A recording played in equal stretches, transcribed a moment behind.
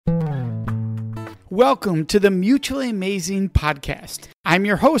Welcome to the Mutually Amazing Podcast. I'm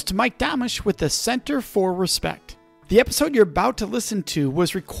your host, Mike Domitrz with the Center for Respect. The episode you're about to listen to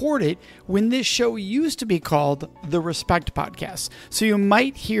was recorded when this show used to be called the Respect Podcast, so you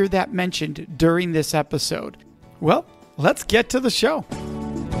might hear that mentioned during this episode. Well, let's get to the show.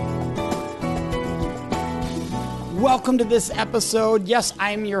 Welcome to this episode. Yes,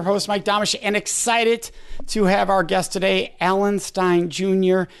 I'm your host, Mike Domitrz, and excited to have our guest today, Alan Stein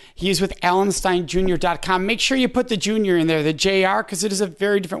Jr. He's with AlanSteinJr.com. Make sure you put the Jr. in there, the JR, because it is a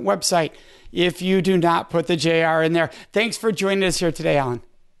very different website if you do not put the JR in there. Thanks for joining us here today, Alan.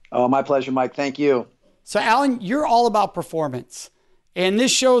 Oh, my pleasure, Mike. Thank you. So, Alan, you're all about performance, and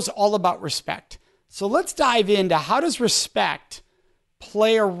this show's all about respect. So let's dive into how does respect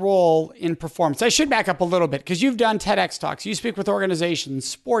play a role in performance? I should back up a little bit because you've done TEDx talks. You speak with organizations,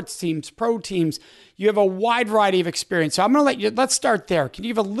 sports teams, pro teams. You have a wide variety of experience. So I'm going to let's start there. Can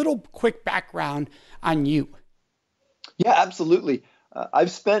you give a little quick background on you? Yeah, absolutely. I've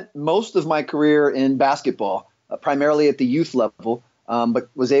spent most of my career in basketball, primarily at the youth level,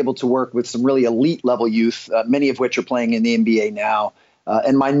 but was able to work with some really elite level youth, many of which are playing in the NBA now.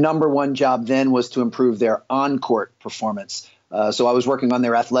 And my number one job then was to improve their on-court performance. So I was working on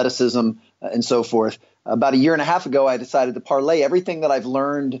their athleticism and so forth. About a year and a half ago, I decided to parlay everything that I've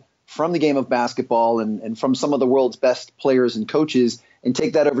learned from the game of basketball and from some of the world's best players and coaches and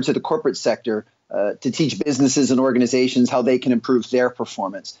take that over to the corporate sector to teach businesses and organizations how they can improve their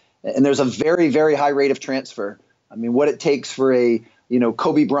performance. And there's a very, very high rate of transfer. I mean, what it takes for a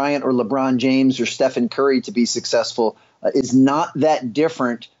Kobe Bryant or LeBron James or Stephen Curry to be successful is not that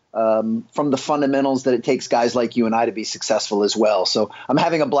different from the fundamentals that it takes guys like you and I to be successful as well. So I'm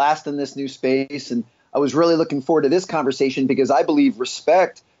having a blast in this new space, and I was really looking forward to this conversation because I believe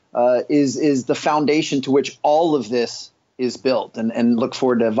respect is the foundation to which all of this is built, and look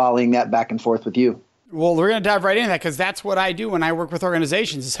forward to volleying that back and forth with you. Well, we're going to dive right into that because that's what I do when I work with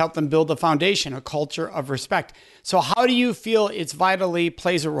organizations is help them build a foundation, a culture of respect. So how do you feel it's vitally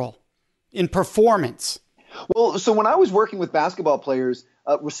plays a role in performance? Well, so when I was working with basketball players,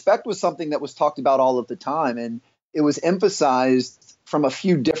 respect was something that was talked about all of the time, and it was emphasized from a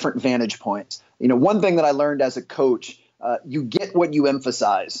few different vantage points. One thing that I learned as a coach, you get what you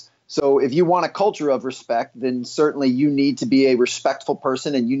emphasize. So if you want a culture of respect, then certainly you need to be a respectful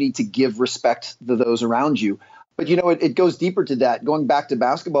person and you need to give respect to those around you. But, it goes deeper to that. Going back to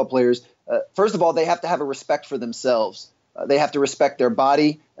basketball players, first of all, they have to have a respect for themselves. They have to respect their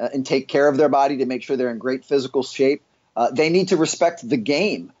body and take care of their body to make sure they're in great physical shape. They need to respect the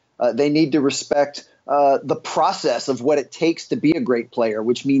game. They need to respect the process of what it takes to be a great player,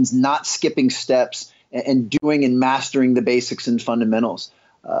 which means not skipping steps and doing and mastering the basics and fundamentals.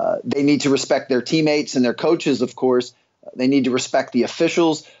 They need to respect their teammates and their coaches, of course. They need to respect the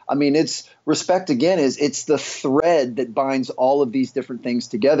officials. I mean, it's respect, again, it's the thread that binds all of these different things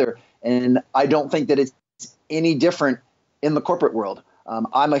together. And I don't think that it's any different in the corporate world.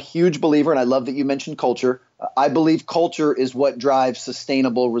 I'm a huge believer, and I love that you mentioned culture. I believe culture is what drives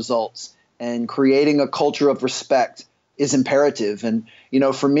sustainable results, and creating a culture of respect is imperative. And,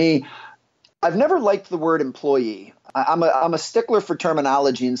 for me, I've never liked the word employee. I'm a stickler for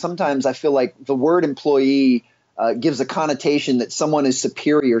terminology, and sometimes I feel like the word employee gives a connotation that someone is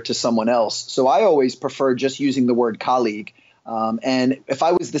superior to someone else. So I always prefer just using the word colleague. And if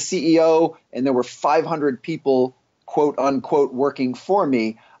I was the CEO and there were 500 people, quote unquote, working for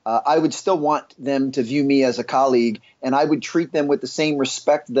me, I would still want them to view me as a colleague, and I would treat them with the same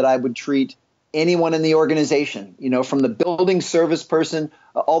respect that I would treat anyone in the organization, from the building service person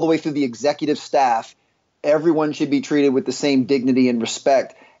all the way through the executive staff. Everyone should be treated with the same dignity and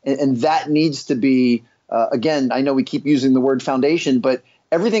respect. And that needs to be, again, I know we keep using the word foundation, but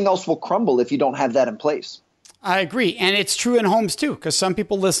everything else will crumble if you don't have that in place. I agree. And it's true in homes too, because some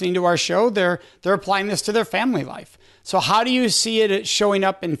people listening to our show, they're applying this to their family life. So how do you see it showing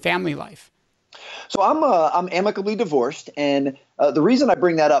up in family life? So I'm amicably divorced. And the reason I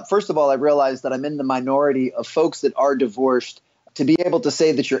bring that up, first of all, I realize that I'm in the minority of folks that are divorced. To be able to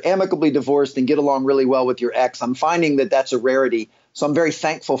say that you're amicably divorced and get along really well with your ex, I'm finding that that's a rarity. So I'm very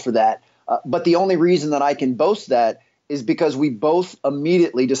thankful for that. But the only reason that I can boast that is because we both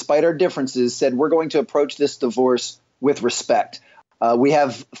immediately, despite our differences, said we're going to approach this divorce with respect. We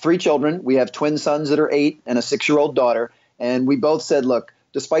have 3 children. We have twin sons that are 8 and a 6-year-old daughter. And we both said, look,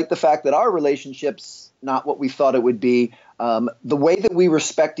 despite the fact that our relationship's not what we thought it would be, the way that we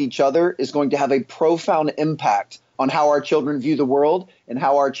respect each other is going to have a profound impact on how our children view the world and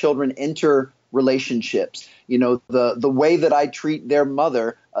how our children enter relationships. The way that I treat their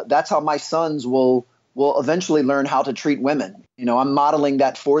mother, that's how my sons will will eventually learn how to treat women. I'm modeling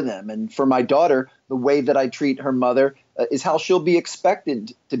that for them. And for my daughter, the way that I treat her mother is how she'll be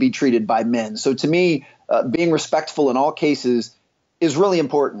expected to be treated by men. So to me, being respectful in all cases is really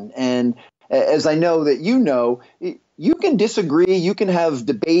important. And as I know that you can disagree, you can have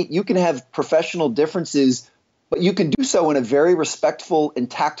debate, you can have professional differences, but you can do so in a very respectful and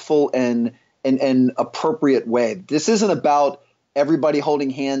tactful and appropriate way. This isn't about everybody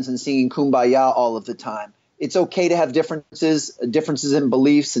holding hands and singing Kumbaya all of the time. It's okay to have differences in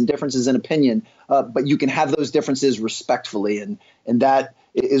beliefs and differences in opinion, but you can have those differences respectfully. And that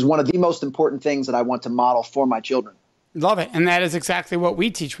is one of the most important things that I want to model for my children. Love it. And that is exactly what we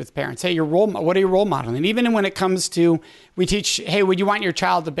teach with parents. Hey, what are your role modeling? And even when it comes to, we teach, hey, would you want your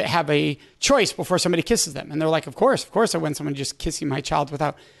child to have a choice before somebody kisses them? And they're like, of course I want someone just kissing my child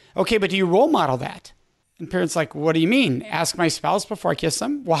without, okay, but do you role model that? And parents are like, what do you mean? Ask my spouse before I kiss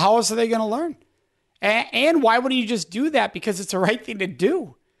them? Well, how else are they going to learn? And why wouldn't you just do that? Because it's the right thing to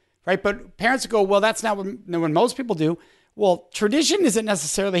do, right? But parents go, well, that's not what most people do. Well, tradition isn't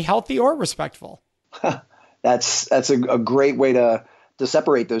necessarily healthy or respectful. That's a great way to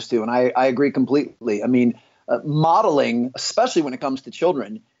separate those two. And I agree completely. I mean, modeling, especially when it comes to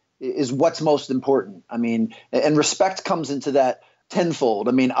children, is what's most important. I mean, and respect comes into that tenfold.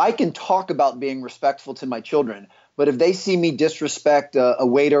 I mean, I can talk about being respectful to my children, but if they see me disrespect a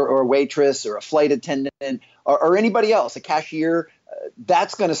waiter or a waitress or a flight attendant or anybody else, a cashier,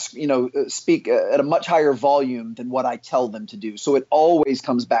 that's going to speak at a much higher volume than what I tell them to do. So it always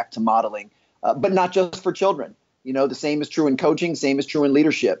comes back to modeling. But not just for children. The same is true in coaching, same is true in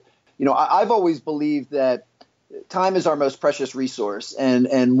leadership. I've always believed that time is our most precious resource.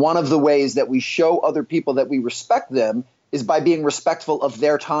 And one of the ways that we show other people that we respect them is by being respectful of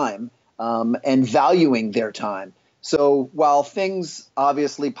their time and valuing their time. So while things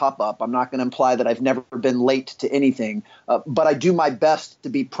obviously pop up, I'm not going to imply that I've never been late to anything, but I do my best to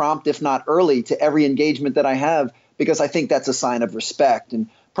be prompt, if not early, to every engagement that I have, because I think that's a sign of respect. And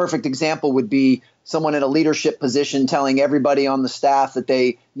perfect example would be someone in a leadership position telling everybody on the staff that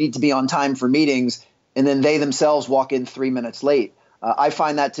they need to be on time for meetings, and then they themselves walk in 3 minutes late. I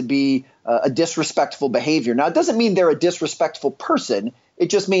find that to be a disrespectful behavior. Now, it doesn't mean they're a disrespectful person. It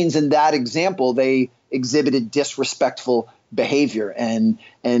just means in that example, they exhibited disrespectful behavior. And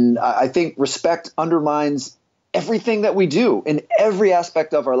I think respect underlines everything that we do in every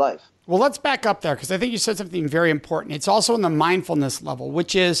aspect of our life. Well, let's back up there because I think you said something very important. It's also in the mindfulness level,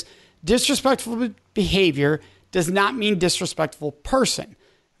 which is disrespectful behavior does not mean disrespectful person,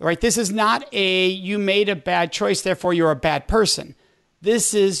 right? This is not you made a bad choice, therefore you're a bad person.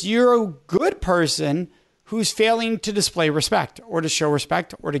 This is you're a good person who's failing to display respect or to show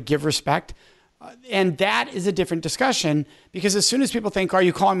respect or to give respect. And that is a different discussion because as soon as people think, are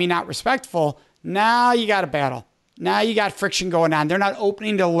you calling me not respectful? Now you got a battle. Now you got friction going on. They're not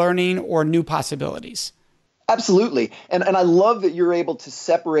opening to learning or new possibilities. Absolutely. And I love that you're able to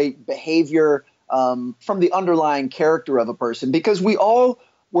separate behavior from the underlying character of a person because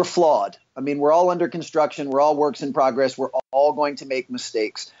we're flawed. I mean, we're all under construction. We're all works in progress. We're all going to make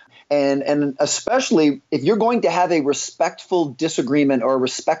mistakes. And especially if you're going to have a respectful disagreement or a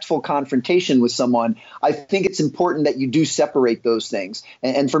respectful confrontation with someone, I think it's important that you do separate those things.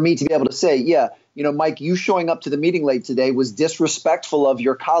 And for me to be able to say, yeah, Mike, you showing up to the meeting late today was disrespectful of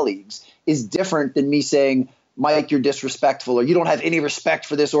your colleagues is different than me saying, Mike, you're disrespectful, or you don't have any respect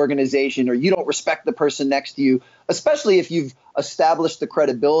for this organization, or you don't respect the person next to you, especially if you've established the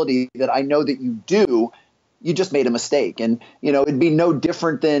credibility that I know that you do. You just made a mistake. And, it'd be no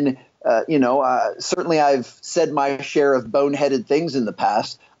different than, certainly I've said my share of boneheaded things in the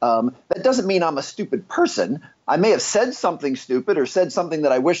past. That doesn't mean I'm a stupid person. I may have said something stupid or said something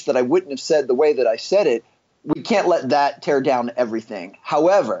that I wish that I wouldn't have said the way that I said it. We can't let that tear down everything.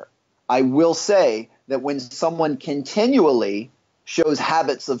 However, I will say that when someone continually shows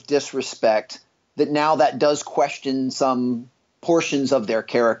habits of disrespect, that now that does question some portions of their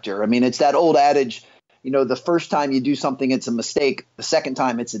character. I mean, it's that old adage, the first time you do something, it's a mistake. The second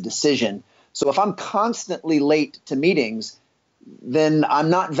time, it's a decision. So if I'm constantly late to meetings, then I'm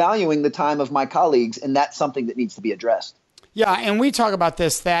not valuing the time of my colleagues, and that's something that needs to be addressed. Yeah, and we talk about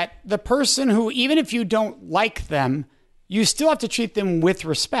this, that the person who, even if you don't like them, you still have to treat them with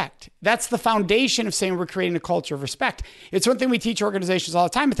respect. That's the foundation of saying we're creating a culture of respect. It's one thing we teach organizations all the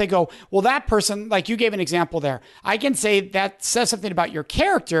time. If they go, well, that person, like you gave an example there, I can say that says something about your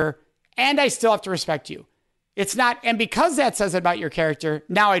character, and I still have to respect you. It's not, and because that says about your character,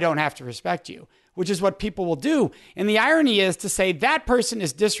 now I don't have to respect you, which is what people will do. And the irony is to say that person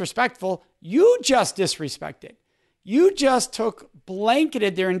is disrespectful, you just disrespected. You just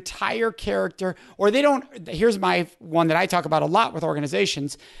blanketed their entire character, or they don't. Here's my one that I talk about a lot with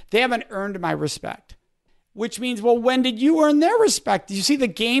organizations. They haven't earned my respect, which means, well, when did you earn their respect? Do you see the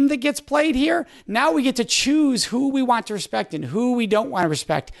game that gets played here? Now we get to choose who we want to respect and who we don't want to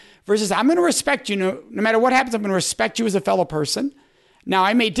respect versus I'm going to respect you no matter what happens. I'm going to respect you as a fellow person. Now,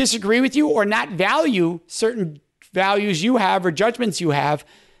 I may disagree with you or not value certain values you have or judgments you have.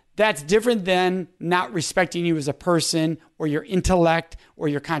 That's different than not respecting you as a person or your intellect or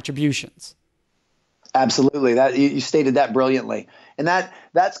your contributions. Absolutely. That you stated that brilliantly. And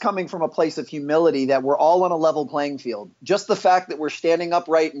that's coming from a place of humility that we're all on a level playing field. Just the fact that we're standing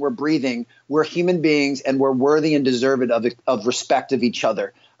upright and we're breathing, we're human beings and we're worthy and deserving of respect of each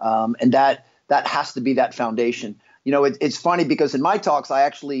other. And that has to be that foundation. You know, it's funny because in my talks, I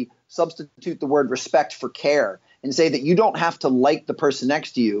actually substitute the word respect for care and say that you don't have to like the person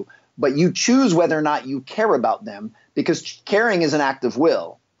next to you, but you choose whether or not you care about them because caring is an act of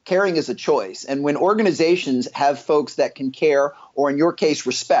will. Caring is a choice. And when organizations have folks that can care, or in your case,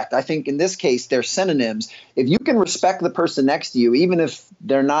 respect, I think in this case, they're synonyms. If you can respect the person next to you, even if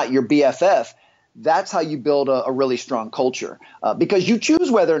they're not your BFF, that's how you build a really strong culture because you choose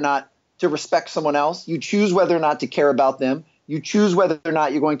whether or not to respect someone else. You choose whether or not to care about them. You choose whether or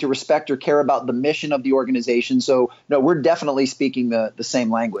not you're going to respect or care about the mission of the organization. So, no, we're definitely speaking the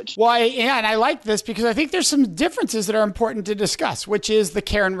same language. Well, and I like this because I think there's some differences that are important to discuss, which is the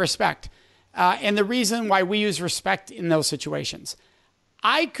care and respect. And the reason why we use respect in those situations.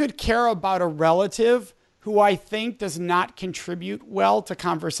 I could care about a relative who I think does not contribute well to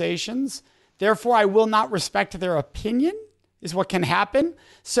conversations. Therefore, I will not respect their opinion, is what can happen.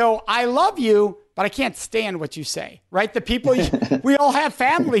 So I love you, but I can't stand what you say, right? The people, we all have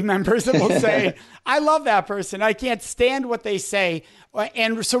family members that will say, I love that person. I can't stand what they say.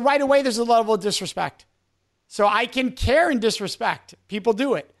 And so right away, there's a level of disrespect. So I can care and disrespect. People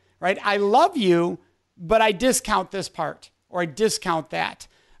do it, right? I love you, but I discount this part or I discount that,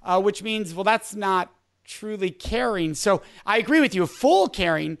 which means, well, that's not truly caring. So I agree with you. Full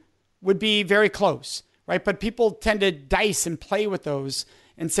caring would be very close, right? But people tend to dice and play with those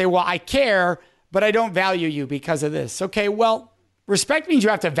and say, well, I care, but I don't value you because of this. Okay, well, respect means you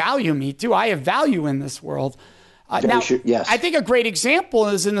have to value me too. I have value in this world. Yes. I think a great example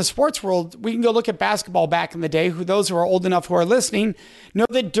is in the sports world. We can go look at basketball back in the day. Those who are old enough who are listening know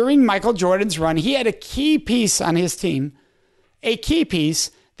that during Michael Jordan's run, he had a key piece on his team, a key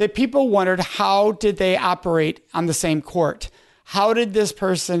piece that people wondered, how did they operate on the same court? How did this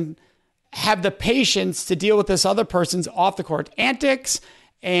person have the patience to deal with this other person's off the court antics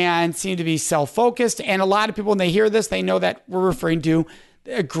and seem to be self-focused? And a lot of people, when they hear this, they know that we're referring to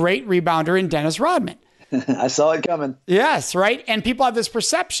a great rebounder in Dennis Rodman. I saw it coming. Yes, right? And people have this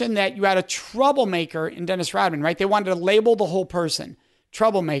perception that you had a troublemaker in Dennis Rodman, right? They wanted to label the whole person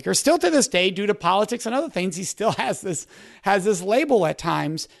troublemaker. Still to this day, due to politics and other things, he still has this label at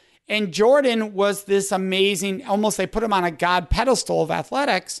times. And Jordan was this amazing, almost they put him on a god pedestal of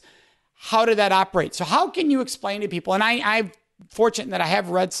athletics. How did that operate? So how can you explain to people? And I'm fortunate that I have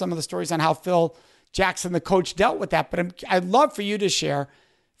read some of the stories on how Phil Jackson, the coach, dealt with that. But I'd love for you to share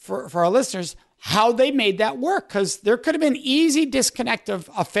for our listeners how they made that work, because there could have been easy disconnect of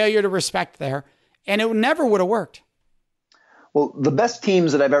a failure to respect there, and it never would have worked. Well, the best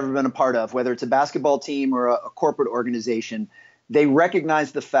teams that I've ever been a part of, whether it's a basketball team or a corporate organization, they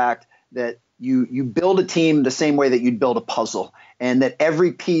recognize the fact that you build a team the same way that you'd build a puzzle, and that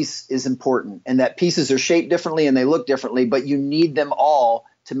every piece is important, and that pieces are shaped differently and they look differently, but you need them all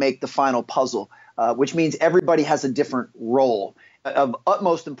to make the final puzzle, which means everybody has a different role. Of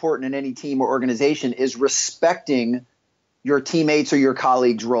utmost importance in any team or organization is respecting your teammates or your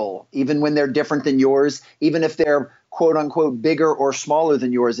colleagues' role, even when they're different than yours, even if they're quote unquote bigger or smaller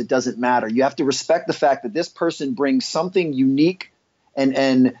than yours, it doesn't matter. You have to respect the fact that this person brings something unique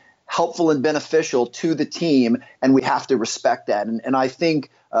and helpful and beneficial to the team, and we have to respect that. And I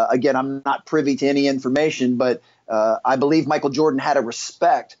think, again, I'm not privy to any information, but I believe Michael Jordan had a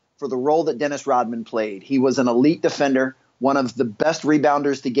respect for the role that Dennis Rodman played. He was an elite defender, one of the best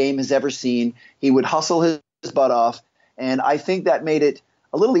rebounders the game has ever seen. He would hustle his butt off, and I think that made it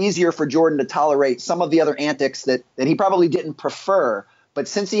a little easier for Jordan to tolerate some of the other antics that he probably didn't prefer. But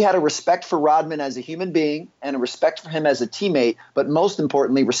since he had a respect for Rodman as a human being and a respect for him as a teammate, but most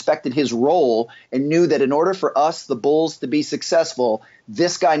importantly, respected his role and knew that in order for us, the Bulls, to be successful,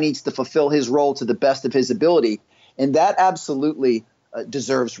 this guy needs to fulfill his role to the best of his ability. And that absolutely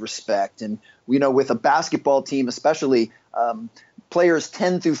deserves respect. And, you know, with a basketball team especially, players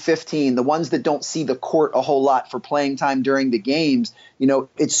 10 through 15, the ones that don't see the court a whole lot for playing time during the games,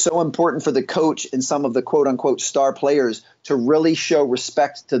 it's so important for the coach and some of the quote unquote star players to really show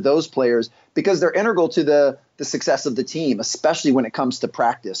respect to those players because they're integral to the success of the team, especially when it comes to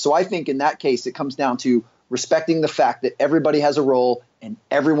practice. So I think in that case, it comes down to respecting the fact that everybody has a role and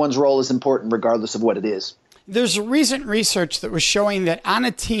everyone's role is important regardless of what it is. There's recent research that was showing that on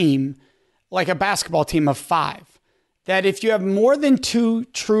a team, like a basketball team of 5, that if you have more than 2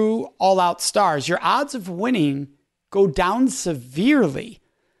 true all-out stars, your odds of winning go down severely.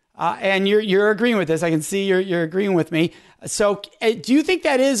 And you're agreeing with this. I can see you're agreeing with me. So do you think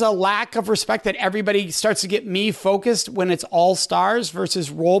that is a lack of respect, that everybody starts to get me focused when it's all stars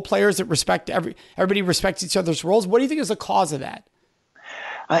versus role players that everybody respects each other's roles? What do you think is the cause of that?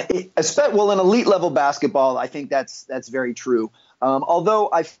 Well, in elite level basketball, I think that's very true.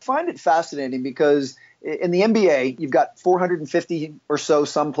 Although I find it fascinating because in the NBA, you've got 450 or so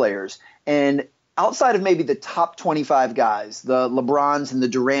some players, and outside of maybe the top 25 guys, the LeBrons and the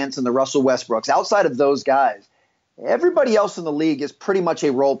Durants and the Russell Westbrooks, outside of those guys, everybody else in the league is pretty much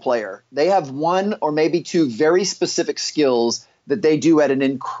a role player. They have 1 or maybe 2 very specific skills that they do at an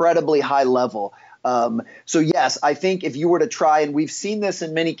incredibly high level. So yes, I think if you were to try, and we've seen this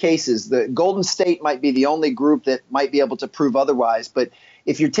in many cases, the Golden State might be the only group that might be able to prove otherwise. But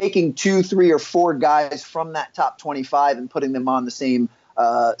if you're taking 2, 3, or 4 guys from that top 25 and putting them on the same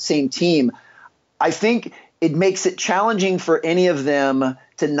team, I think it makes it challenging for any of them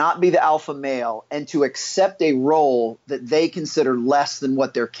to not be the alpha male and to accept a role that they consider less than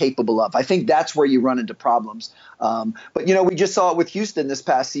what they're capable of. I think that's where you run into problems. But, we just saw it with Houston this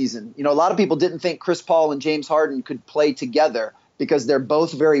past season. A lot of people didn't think Chris Paul and James Harden could play together because they're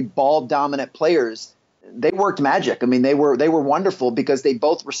both very ball dominant players. They worked magic. I mean, they were wonderful because they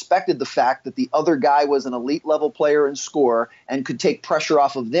both respected the fact that the other guy was an elite level player and scorer and could take pressure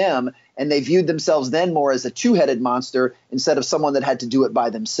off of them. And they viewed themselves then more as a 2-headed monster instead of someone that had to do it by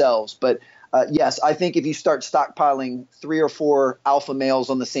themselves. But yes, I think if you start stockpiling 3 or 4 alpha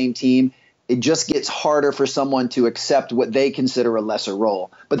males on the same team, it just gets harder for someone to accept what they consider a lesser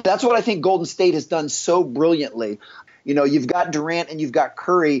role. But that's what I think Golden State has done so brilliantly. You've got Durant and you've got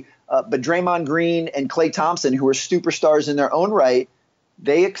Curry, but Draymond Green and Klay Thompson, who are superstars in their own right,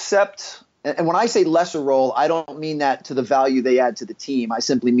 they accept. And when I say lesser role, I don't mean that to the value they add to the team. I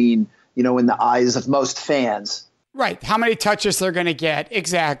simply mean, in the eyes of most fans. Right. How many touches they're going to get.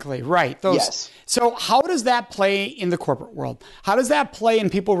 Exactly. Right. Yes. So how does that play in the corporate world? How does that play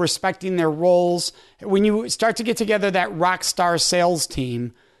in people respecting their roles? When you start to get together that rock star sales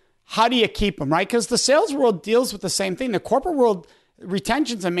team, how do you keep them, right? Because the sales world deals with the same thing. The corporate world,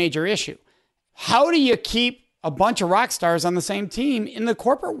 retention's a major issue. How do you keep a bunch of rock stars on the same team in the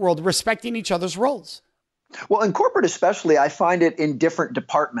corporate world, respecting each other's roles? Well, in corporate especially, I find it in different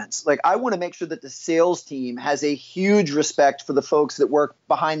departments. Like, I want to make sure that the sales team has a huge respect for the folks that work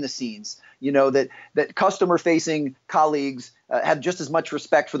behind the scenes. That customer-facing colleagues have just as much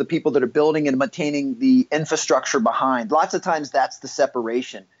respect for the people that are building and maintaining the infrastructure behind. Lots of times that's the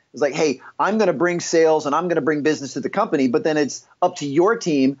separation. It's like, hey, I'm going to bring sales and I'm going to bring business to the company, but then it's up to your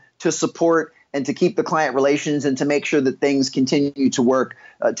team to support and to keep the client relations and to make sure that things continue to work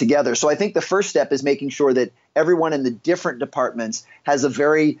together. So I think the first step is making sure that everyone in the different departments has a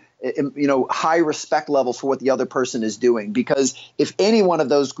very high respect level for what the other person is doing. Because if any one of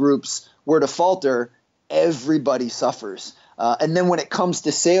those groups were to falter, everybody suffers. And then when it comes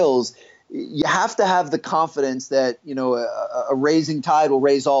to sales, you have to have the confidence that, a raising tide will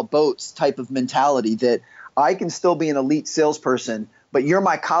raise all boats type of mentality, that I can still be an elite salesperson, but you're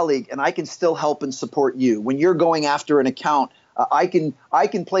my colleague and I can still help and support you. When you're going after an account, I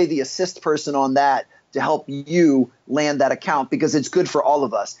can play the assist person on that to help you land that account because it's good for all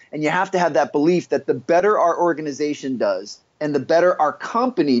of us. And you have to have that belief that the better our organization does and the better our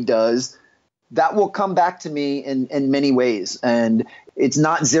company does, that will come back to me in many ways. And it's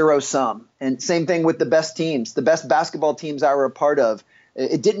not zero sum. And same thing with the best teams, the best basketball teams I were a part of.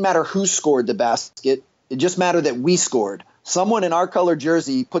 It didn't matter who scored the basket. It just mattered that we scored. Someone in our color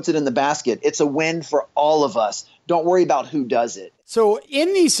jersey puts it in the basket. It's a win for all of us. Don't worry about who does it. So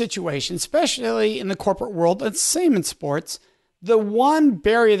in these situations, especially in the corporate world, it's the same in sports, the one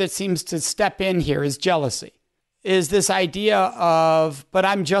barrier that seems to step in here is jealousy. Is this idea of, but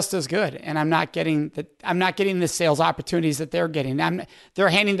I'm just as good and I'm not getting the sales opportunities that they're getting. They're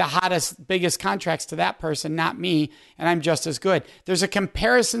handing the hottest, biggest contracts to that person, not me, and I'm just as good. There's a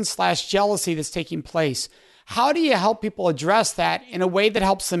comparison/jealousy that's taking place. How do you help people address that in a way that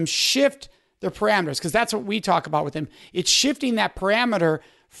helps them shift their parameters? Because that's what we talk about with them. It's shifting that parameter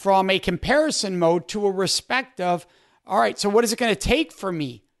from a comparison mode to a respect of, all right, so what is it going to take for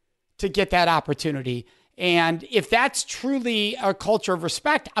me to get that opportunity? And if that's truly a culture of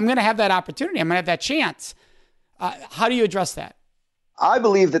respect, I'm going to have that opportunity. I'm going to have that chance. How do you address that? I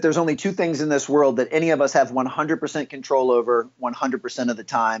believe that there's only two things in this world that any of us have 100% control over 100% of the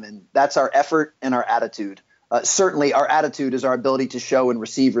time, and that's our effort and our attitude. Certainly, our attitude is our ability to show and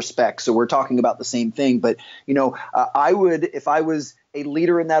receive respect. So we're talking about the same thing. But, I would, if I was a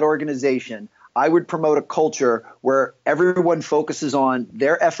leader in that organization, I would promote a culture where everyone focuses on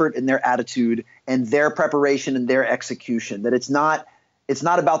their effort and their attitude and their preparation and their execution, that it's not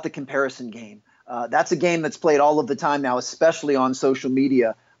about the comparison game. That's a game that's played all of the time now, especially on social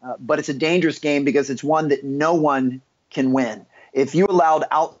media. But it's a dangerous game because it's one that no one can win. If you allowed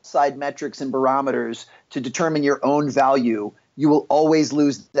outside metrics and barometers to determine your own value, you will always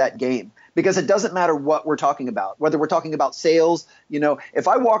lose that game. Because it doesn't matter what we're talking about, whether we're talking about sales. If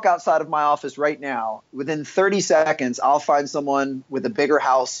I walk outside of my office right now, within 30 seconds, I'll find someone with a bigger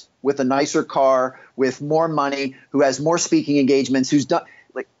house, with a nicer car, with more money, who has more speaking engagements, who's done.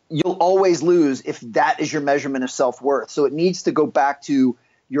 You'll always lose if that is your measurement of self-worth. So it needs to go back to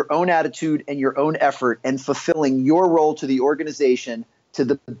your own attitude and your own effort and fulfilling your role to the organization to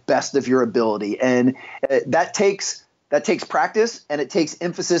the best of your ability. And that takes practice, and it takes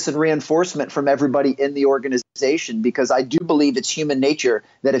emphasis and reinforcement from everybody in the organization, because I do believe it's human nature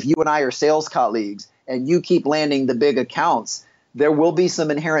that if you and I are sales colleagues and you keep landing the big accounts, there will be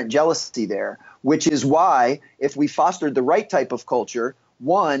some inherent jealousy there, which is why if we fostered the right type of culture,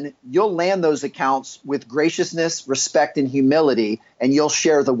 one, you'll land those accounts with graciousness, respect, and humility, and you'll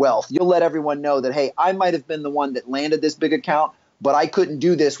share the wealth. You'll let everyone know that, hey, I might have been the one that landed this big account, but I couldn't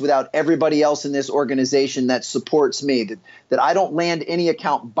do this without everybody else in this organization that supports me, that I don't land any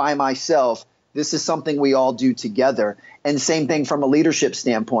account by myself. This is something we all do together. And same thing from a leadership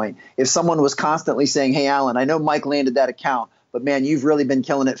standpoint. If someone was constantly saying, hey, Alan, I know Mike landed that account, but man, you've really been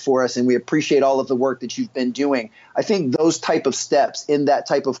killing it for us, and we appreciate all of the work that you've been doing. I think those type of steps in that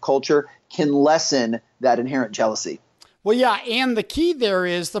type of culture can lessen that inherent jealousy. Well, yeah, and the key there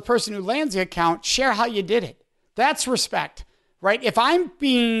is the person who lands the account, share how you did it. That's respect, right? If I'm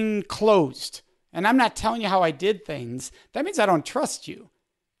being closed and I'm not telling you how I did things, that means I don't trust you.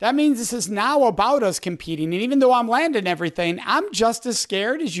 That means this is now about us competing. And even though I'm landing everything, I'm just as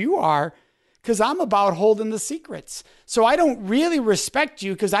scared as you are, because I'm about holding the secrets. So I don't really respect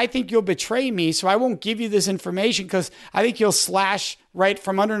you because I think you'll betray me. So I won't give you this information because I think you'll slash right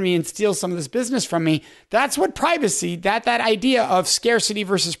from under me and steal some of this business from me. That's what privacy, that idea of scarcity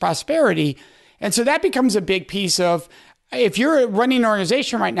versus prosperity. And so that becomes a big piece of, if you're running an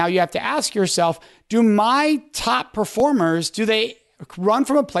organization right now, you have to ask yourself, do my top performers, do they run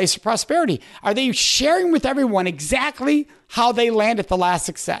from a place of prosperity? Are they sharing with everyone exactly how they landed the last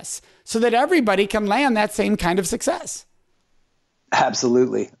success, so that everybody can land that same kind of success?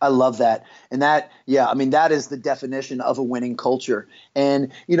 Absolutely. I love that. And that is the definition of a winning culture.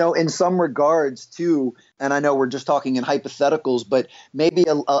 And, in some regards too, and I know we're just talking in hypotheticals, but maybe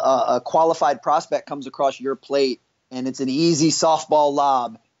a qualified prospect comes across your plate and it's an easy softball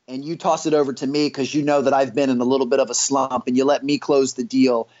lob, and you toss it over to me because you know that I've been in a little bit of a slump, and you let me close the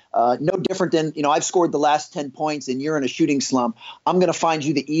deal. No different than, I've scored the last 10 points and you're in a shooting slump. I'm going to find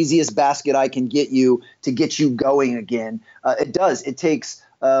you the easiest basket I can get you to get you going again. It takes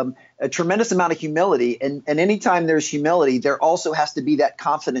a tremendous amount of humility. And anytime there's humility, there also has to be that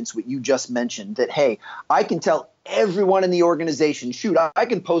confidence, what you just mentioned, that, hey, I can tell everyone in the organization, shoot, I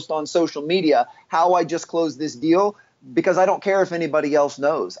can post on social media how I just closed this deal, because I don't care if anybody else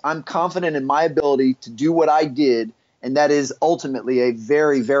knows. I'm confident in my ability to do what I did, and that is ultimately a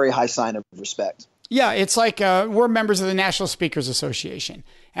very, very high sign of respect. Yeah, it's like we're members of the National Speakers Association,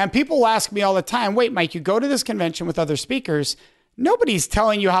 and people ask me all the time, wait, Mike, you go to this convention with other speakers, nobody's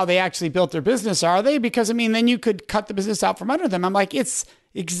telling you how they actually built their business, are they? Because, then you could cut the business out from under them. I'm like, it's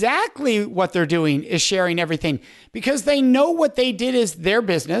exactly what they're doing is sharing everything, because they know what they did is their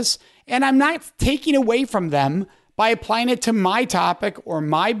business, and I'm not taking away from them by applying it to my topic or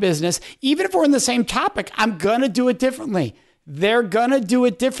my business. Even if we're in the same topic, I'm going to do it differently. They're going to do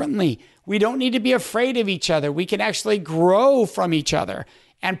it differently. We don't need to be afraid of each other. We can actually grow from each other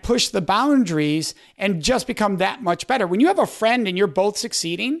and push the boundaries and just become that much better. When you have a friend and you're both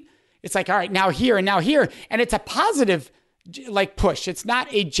succeeding, it's like, all right, now here and now here. And it's a positive push. It's not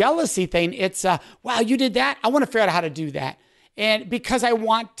a jealousy thing. It's wow, you did that. I want to figure out how to do that. And because I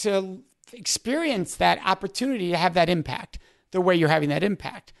want to experience that opportunity to have that impact the way you're having that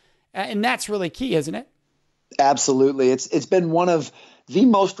impact. And that's really key, isn't it? Absolutely. It's been one of the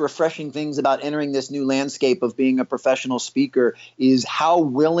most refreshing things about entering this new landscape of being a professional speaker is how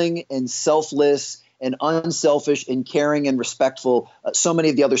willing and selfless and unselfish and caring and respectful so many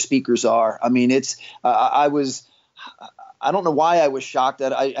of the other speakers are. I mean, I don't know why I was shocked.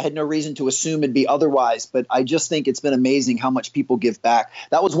 That I had no reason to assume it'd be otherwise, but I just think it's been amazing how much people give back.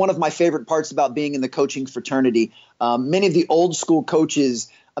 That was one of my favorite parts about being in the coaching fraternity. Many of the old school coaches,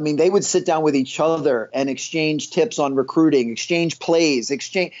 I mean, they would sit down with each other and exchange tips on recruiting, exchange plays,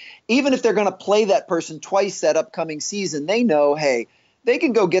 even if they're going to play that person twice that upcoming season, they know, hey, they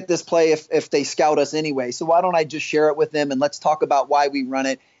can go get this play if they scout us anyway. So why don't I just share it with them and let's talk about why we run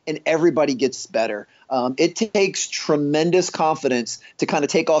it, and everybody gets better. It takes tremendous confidence to kind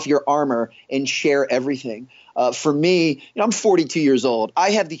of take off your armor and share everything. For me, I'm 42 years old.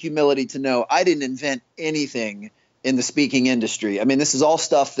 I have the humility to know I didn't invent anything in the speaking industry. I mean, this is all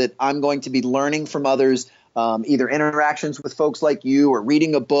stuff that I'm going to be learning from others, either interactions with folks like you or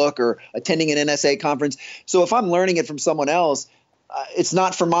reading a book or attending an NSA conference. So if I'm learning it from someone else, it's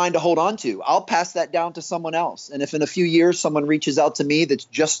not for mine to hold on to. I'll pass that down to someone else. And if in a few years someone reaches out to me that's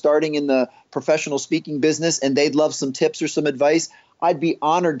just starting in the professional speaking business and they'd love some tips or some advice, I'd be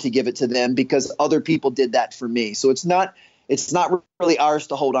honored to give it to them because other people did that for me. So it's not really ours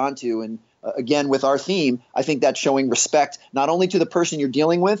to hold on to. And again, with our theme, I think that's showing respect, not only to the person you're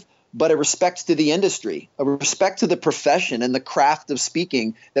dealing with, but a respect to the industry, a respect to the profession and the craft of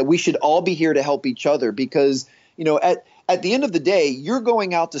speaking, that we should all be here to help each other because, at the end of the day, you're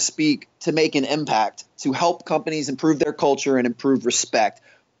going out to speak to make an impact, to help companies improve their culture and improve respect,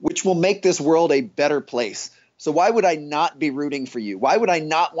 which will make this world a better place. So why would I not be rooting for you? Why would I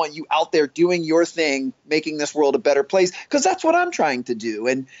not want you out there doing your thing, making this world a better place? Because that's what I'm trying to do.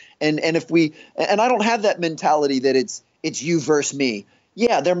 And I don't have that mentality that it's you versus me.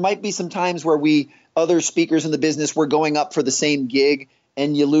 Yeah, there might be some times where other speakers in the business, we're going up for the same gig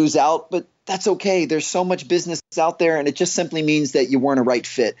and you lose out, but that's okay. There's so much business out there, and it just simply means that you weren't a right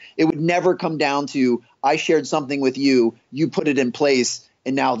fit. It would never come down to I shared something with you, you put it in place,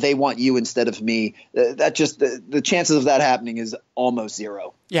 and now they want you instead of me. The chances of that happening is almost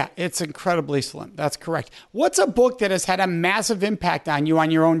zero. Yeah, it's incredibly slim. That's correct. What's a book that has had a massive impact on you on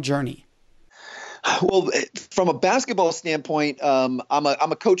your own journey? Well, from a basketball standpoint, I'm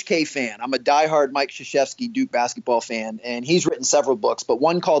a Coach K fan. I'm a diehard Mike Krzyzewski Duke basketball fan, and he's written several books, but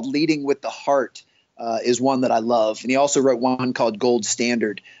one called Leading with the Heart is one that I love. And he also wrote one called Gold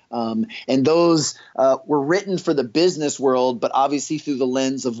Standard. And those were written for the business world, but obviously through the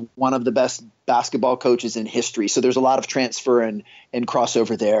lens of one of the best basketball coaches in history. So there's a lot of transfer and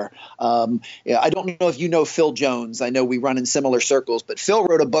crossover there. I don't know if you know Phil Jones. I know we run in similar circles, but Phil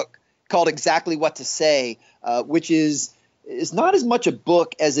wrote a book called Exactly What to Say, which is not as much a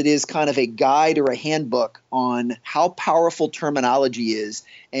book as it is kind of a guide or a handbook on how powerful terminology is.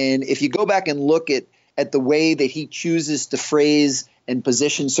 And if you go back and look at the way that he chooses to phrase and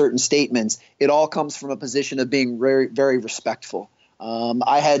position certain statements, it all comes from a position of being very, very respectful.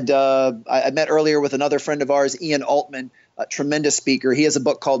 I met earlier with another friend of ours, Ian Altman, a tremendous speaker. He has a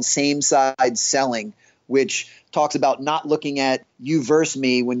book called Same Side Selling, which talks about not looking at you versus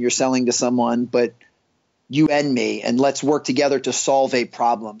me when you're selling to someone, but you and me, and let's work together to solve a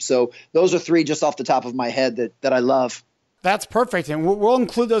problem. So those are three just off the top of my head that I love. That's perfect. And we'll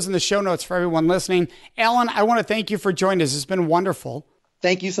include those in the show notes for everyone listening. Alan, I want to thank you for joining us. It's been wonderful.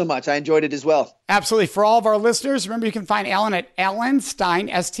 Thank you so much. I enjoyed it as well. Absolutely. For all of our listeners, remember you can find Alan at Alan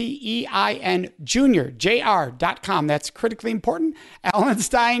Stein, Stein Jr, JR.com. That's critically important.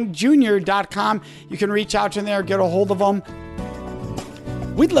 AlanSteinJr.com. You can reach out to him there, get a hold of him.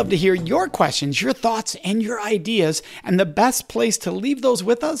 We'd love to hear your questions, your thoughts, and your ideas. And the best place to leave those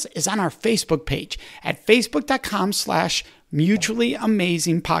with us is on our Facebook page at facebook.com/Mutually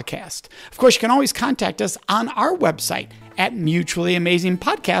Amazing Podcast. Of course, you can always contact us on our website at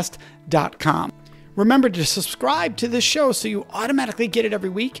mutuallyamazingpodcast.com. Remember to subscribe to this show so you automatically get it every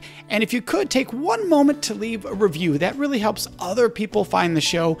week. And if you could, take one moment to leave a review. That really helps other people find the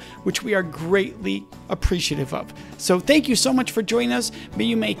show, which we are greatly appreciative of. So thank you so much for joining us. May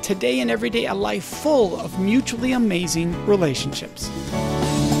you make today and every day a life full of mutually amazing relationships.